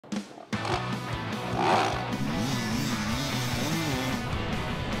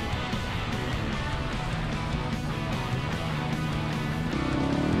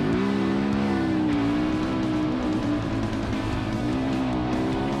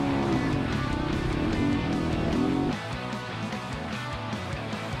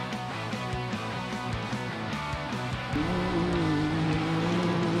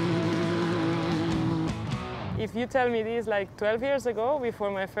If you tell me this like 12 years ago,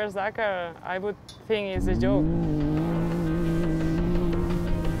 before my first Dakar, I would think it's a joke.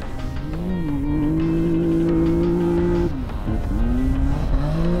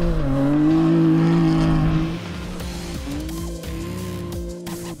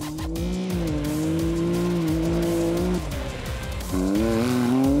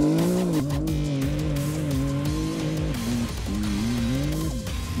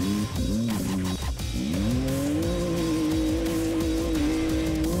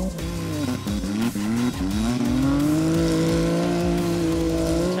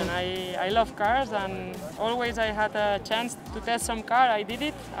 I love cars, and always I had a chance to test some car. I did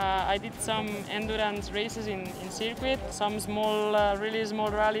it. I did some endurance races in circuit, some small, really small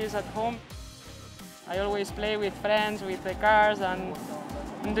rallies at home. I always play with friends, with the cars, and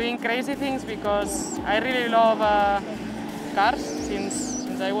I'm doing crazy things because I really love cars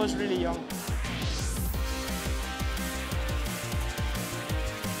since I was really young.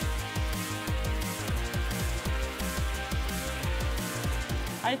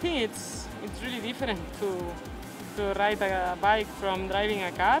 I think it's really different to ride a bike from driving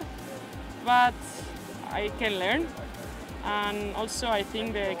a car, but I can learn, and also I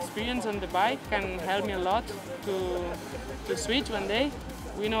think the experience on the bike can help me a lot to switch one day.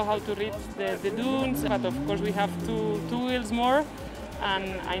 We know how to read the dunes, but of course we have two wheels more,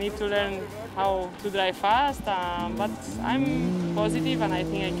 and I need to learn how to drive fast, but I'm positive and I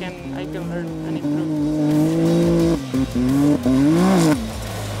think I can learn and improve.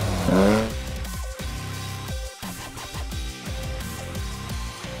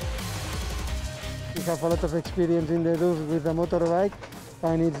 You have a lot of experience in the dunes with the motorbike,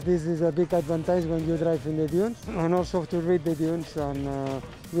 and this is a big advantage when you drive in the dunes, and also to read the dunes. And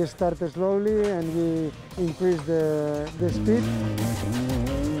we start slowly and we increase the speed.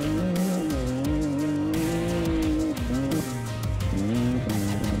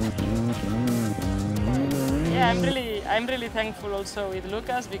 Yeah, I'm really thankful also with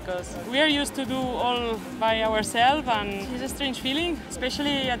Lucas, because we are used to do all by ourselves, and it's a strange feeling,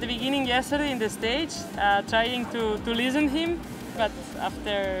 especially at the beginning yesterday in the stage, trying to listen to him. But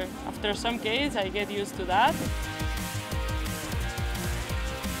after some cases, I get used to that.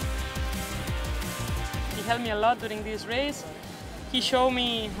 He helped me a lot during this race. He showed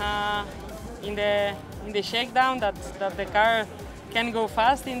me in the shakedown that the car can go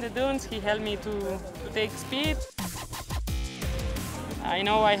fast in the dunes. He helped me to take speed. I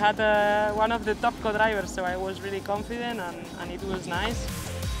know I had one of the top co-drivers, so I was really confident, and it was nice.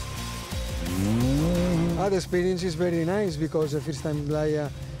 The experience is very nice because the first time Laia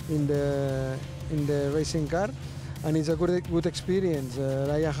in the racing car, and it's a good experience.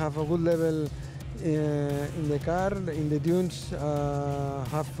 Laia have a good level in the car, in the dunes,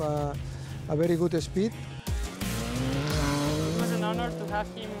 have a very good speed. It was an honor to have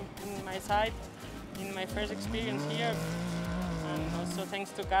him in my side in my first experience here, and also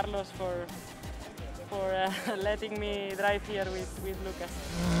thanks to Carlos for letting me drive here with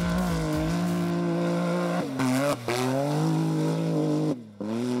Lucas.